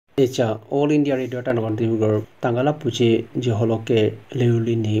Echa All India Radio tan kontributor tangala puche je holoke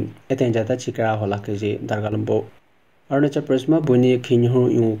leulini etenjata chikra holake je dargalambo Arunachal Pradesh buni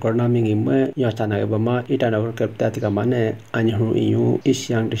khinhu yu korna mingi me yachana bama itanagar kapta tika mane anhu yu East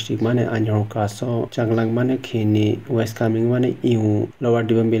district mane anhu kaso changlang mane khini West Kaming mane yu Lower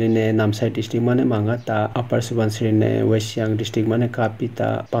Dibambili ne Namsai district mane mangata Upper Subansiri ne West Siang district mane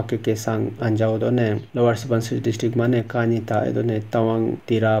kapita pakeke sang anjao done Lower Subansiri district mane kanita edone Tawang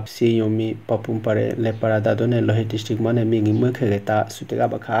Tirap Si Yomi Papumpare Leparada done Lohe district mane mingi me khegeta sutega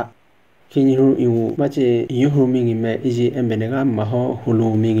bakha Kinyu yu machi yuhu mingi me iji embenega maho hulu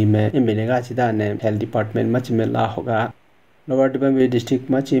mingi me embenega chida ne health department machi me la hoga Lower Dibambili district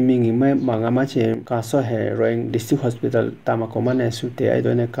machi mingi me manga machi kaso he Roing district hospital tamakoma ne sute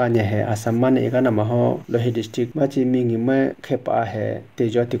aidone kanya he Assam mane egana maho Lohi district machi mingi me khepa he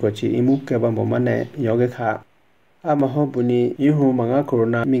tejoti kochi imu kebambo mane yoge kha Amaho buni yuhu manga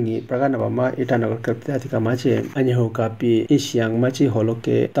corona mingi pragana bama itanagar kapta tika mache anyaho kapi isyang machi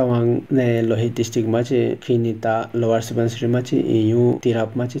holoke tawang ne Lohi district machi khinita Lower Subansiri machi iyu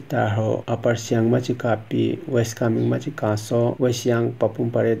tirap machi tarho Upper Siang machi kapi West Kaming machi kaso West Siang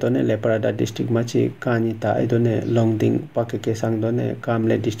Papumpare done Leparada district machi kanita idone Longding pakeke sang done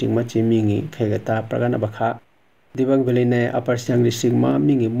Kamle district machi mingi khegeta pragana bakha Dibang Valley ne Upper Siang district ma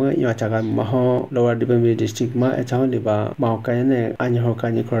mingi me yachaga maho Lower Dibambili district ma echang liba maukaya ne anyaho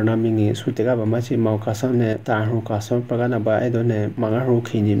kani corona mingi sutega ba machi maukasa ne tarhu kaso pragana ba edone mangaru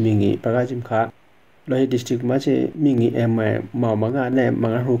khini mingi pragajim kha Lohi district machi mingi ema maumanga ne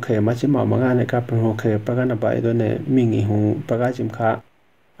mangaru khe machi maumanga ne kapro khe pragana ba edone mingi hu pragajim kha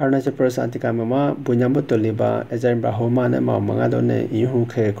Arunachal Pradesh antika mama bunyambo toliba ejain brahoma ne maumanga done yuhu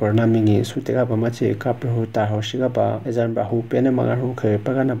khe corona mingi sutega ba machi kapro ta hoshiga ba ejain brahu pene mangaru khe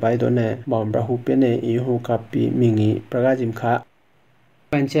pragana ba edone maum brahu pene yuhu kapi mingi pragajim kha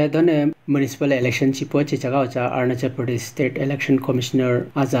Panchayat done municipal election chipo chichaga cha Arunachal Pradesh State Election Commissioner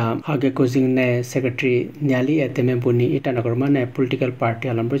aza hage kozing ne secretary nyali eteme buni itanagar mane political party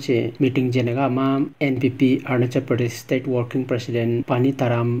alamroche meeting jenega ma NPP Arunachal Pradesh State Working President Pani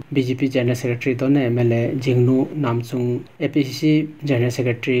Taram BJP General Secretary done MLA Jingnu Namchung APCC General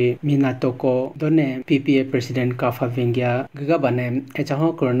Secretary Minatoko done PPA President Kafa Vingya gagabane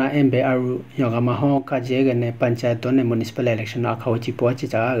echaho corona embe aru yogama ho kajege ne panchayat done municipal election akhaw chipo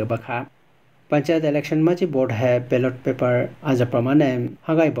chichaga bakha Panchayat election machi board hai ballot paper as a permanent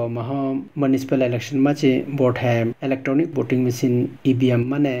hagai ba maho municipal election machi board hai electronic voting machine EVM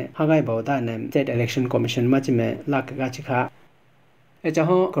mane hagai ba da ne state election commission machi me lakaga chikha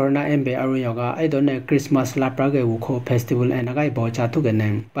echaho corona embe aru yoga aidone Christmas la prage ukho festival and hagai ba cha thu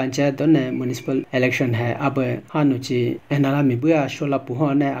gane panchayat done municipal election hai abe hanuchi enala mibuya shola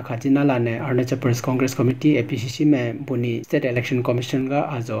puho ne akhatina la ne Arunachal Pradesh Congress Committee APCC me buni state election commission ga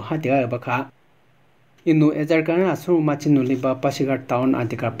azo hatia bakha Inu ejarkana asuru machinu liba Pasighar town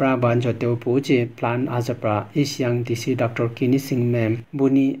antika praban joteu puji plan azapra East Siang DC Dr. Kini Singh me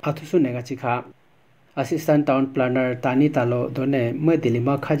buni athusu nega chikha Assistant Town Planner Tani Talo done me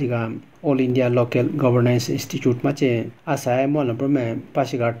dilima khajiga All India Local Governance Institute mache asai molabro me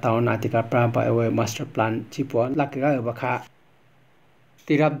Pasighar town antika praba ewe master plan chipo lakega bakha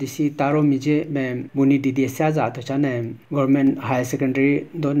Tirap DC Taro Mije me Buni Didi Saza to Chane Government High Secondary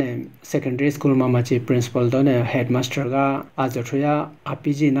Done Secondary School Mamachi Principal Done Headmaster Ga Azotria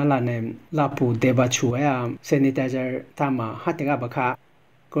Apiji Nalane Lapu Debachuya Sanitizer Tama Hatega Baka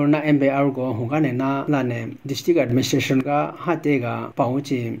Corona Embe Argo Hungane Na Lane District Administration Ga Hatega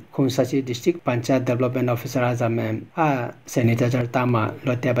Pauchi Kunsachi District Panchayat Development Officer Azame A Sanitizer Tama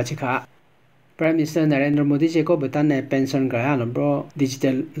Lote Bachika Prime Minister Narendra Modi ji ko betane pension gaya lambro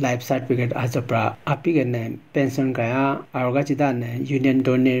digital life certificate azapra apigene pension gaya aroga chidane union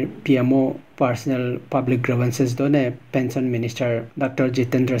donor PMO personal public grievances done pension minister Dr.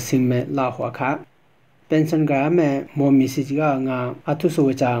 Jitendra Singh me la hwa kha pension gaya me mo message ga nga athusu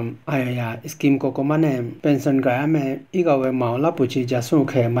wacham aya scheme ko komane pension gaya me igawe maula puchi jasu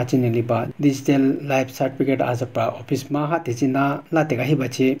khe machini liba digital life certificate azapra office ma ha tejina la tega hi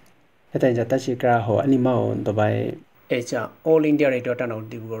bachi Eta jata chikra ho animao dobai echa All India Radio tan out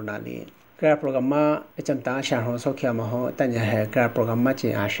dibur nali kra program ma echam ta sha ho sokhya ma ho tanya he kra program ma chi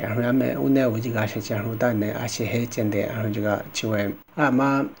a sha ho me une uji ga sha cha ho da ne a she he chende a ho ga chiwe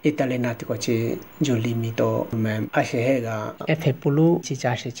ama italena ti ko chi joli mi to me a she he ga efe pulu chi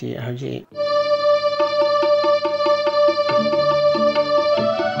cha she chi a ho ji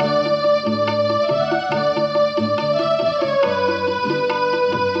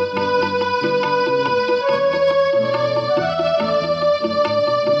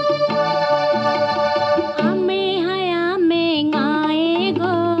Ame haya me ngae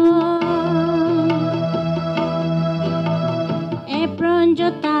go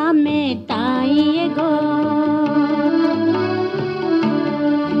pronjota me taiego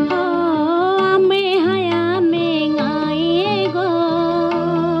ame haya me ngaiego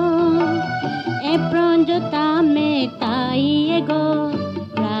e pronjota me taiego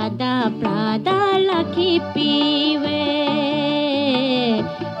prada prada laki piwe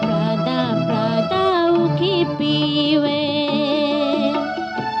prada prada uki piwe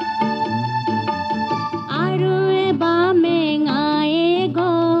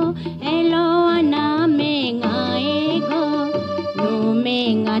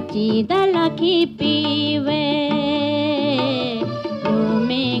Chida laki piwe,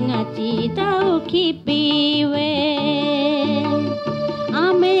 lumenga chida uki piwe,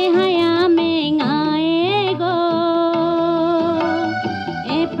 ame haya me ngaego,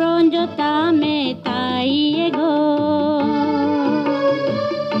 e pronjota me taiego.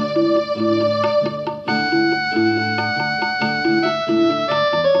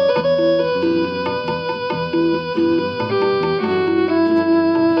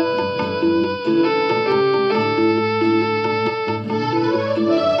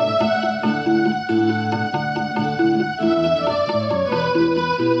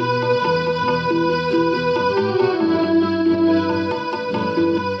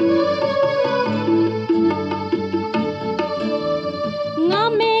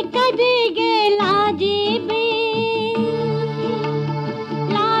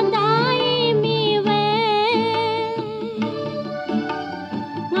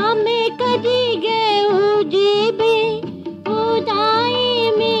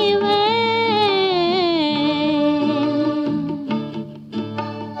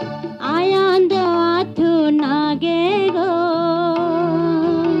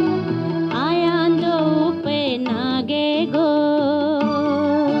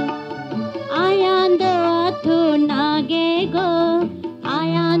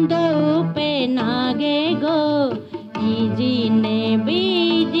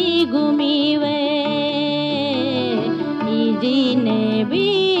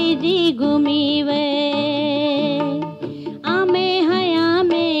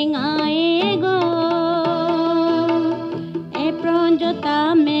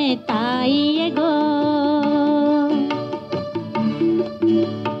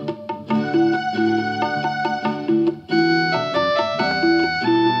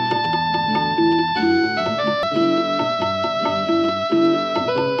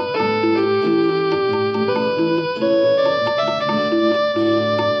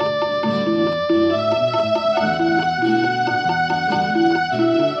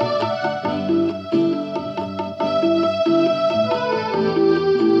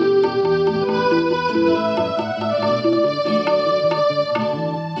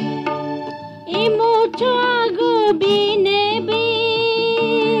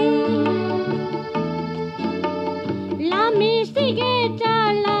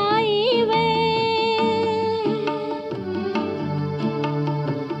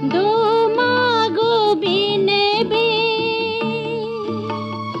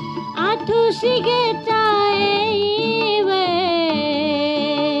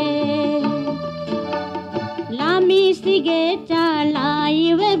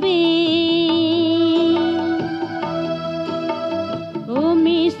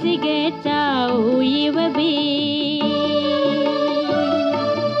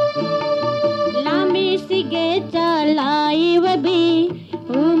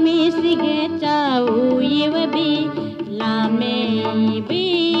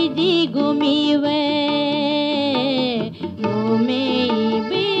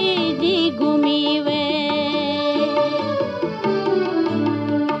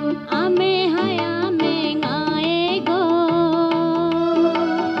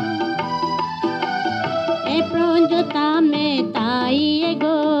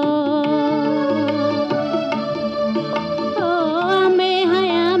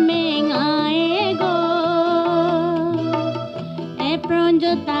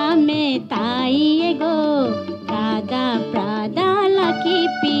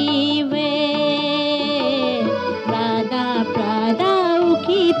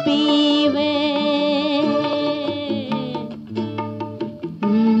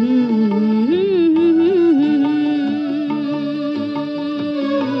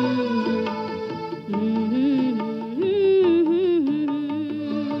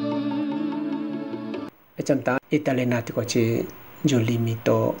 Echamta Italina tikochi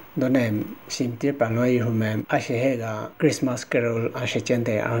Jolimito donem simtir paloi humem ashehega Christmas Carol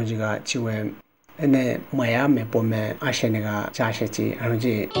ashechente arunjiga chiwem ene maya me pome ashenega chashechi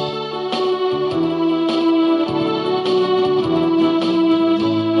arunji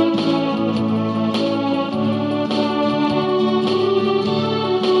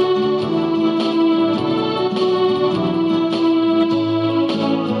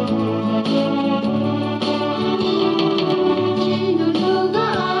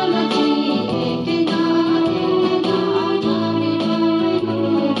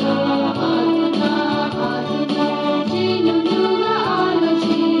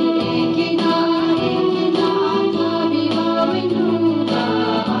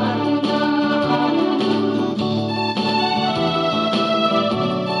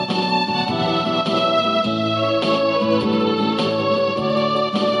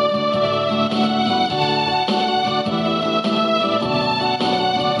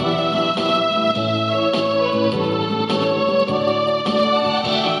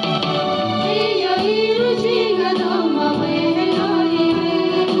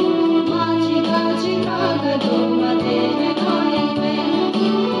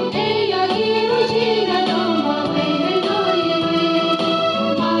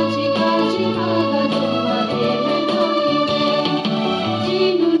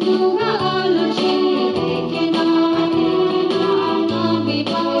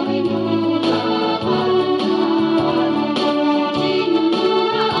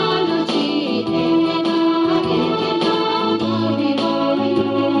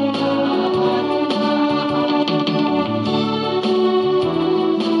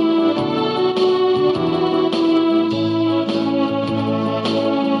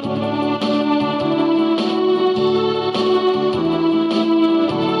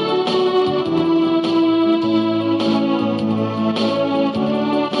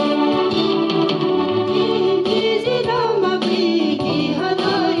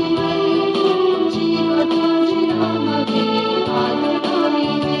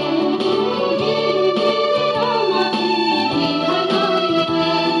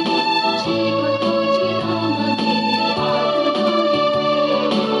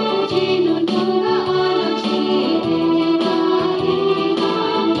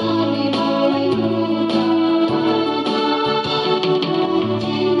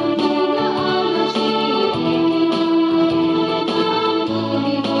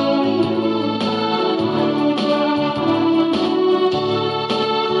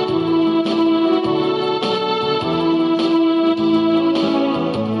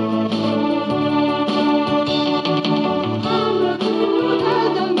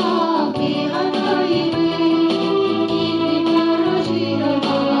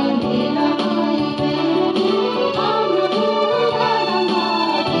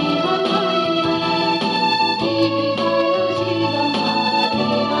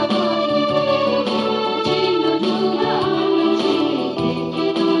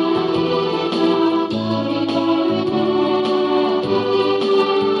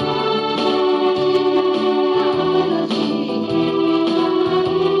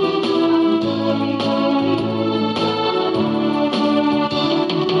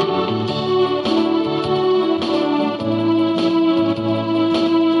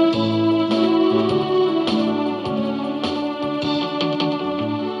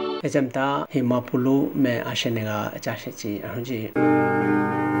Ejamta himapulu me ashenega chashichi arunji.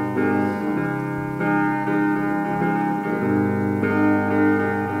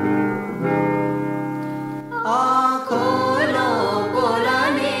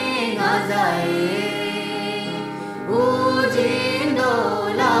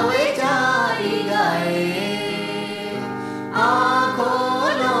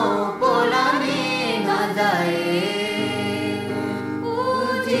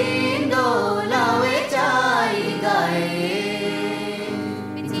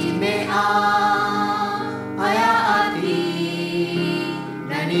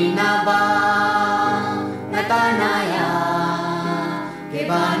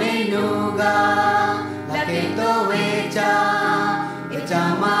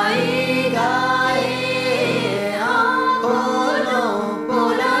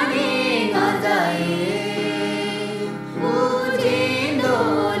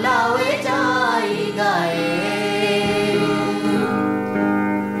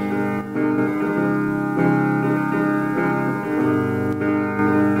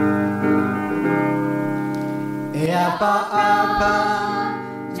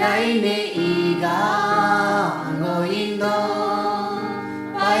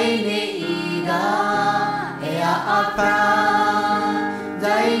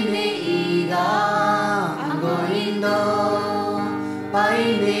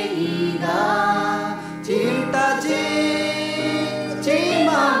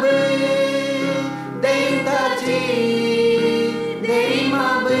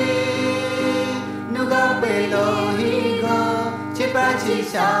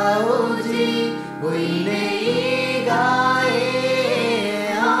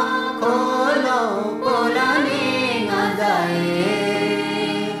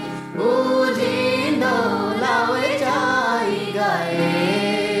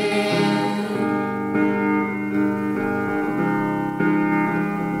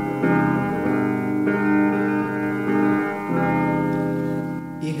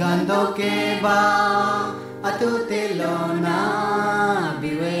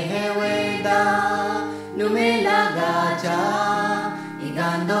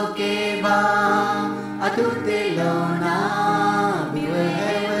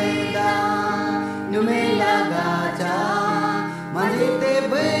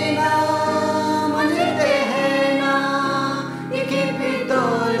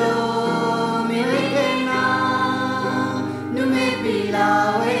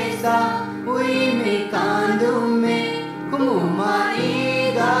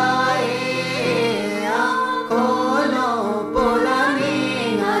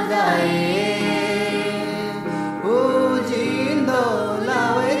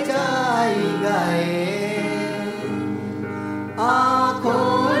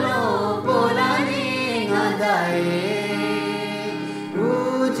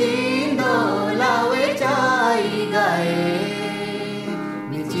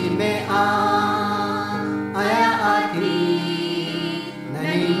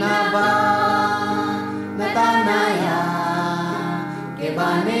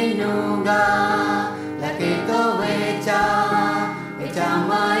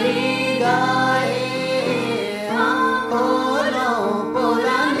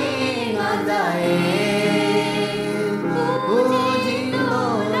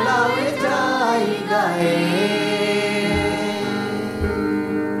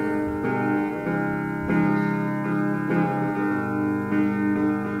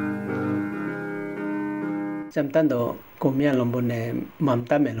 Jamtando komia lombone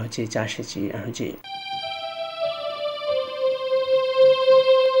mamta melochi chashichi arunji.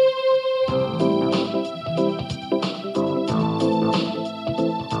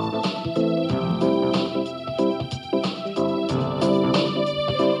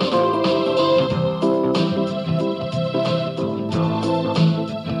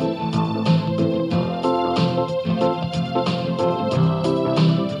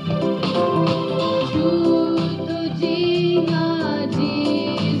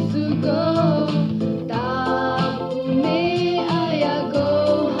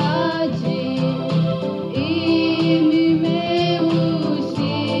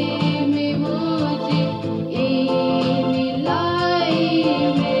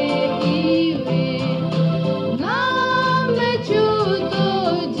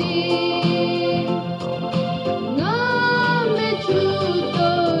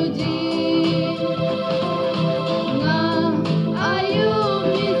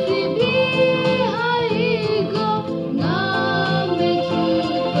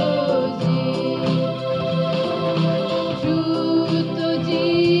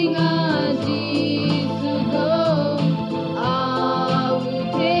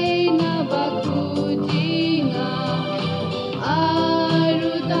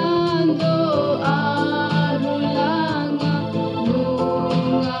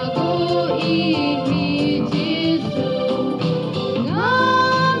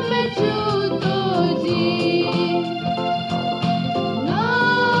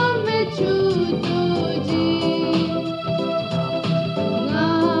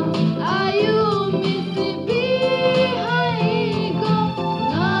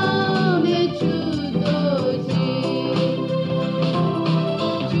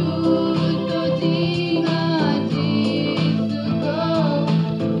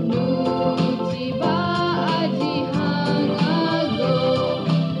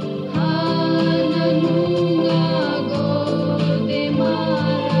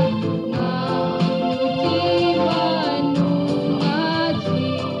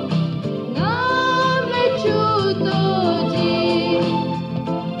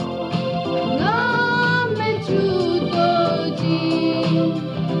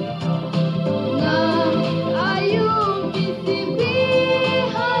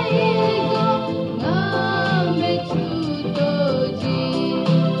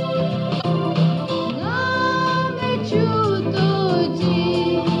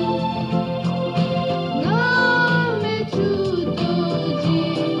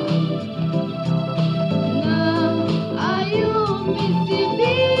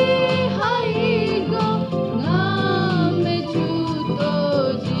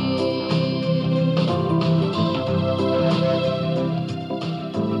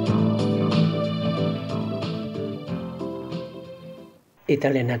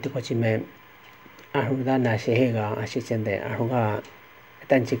 Italian hati kochime ahuda na shehega ashichende ahuga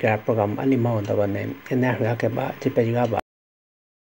tanchikra program alima onda bane ena ahuga ke ba chipejiga ba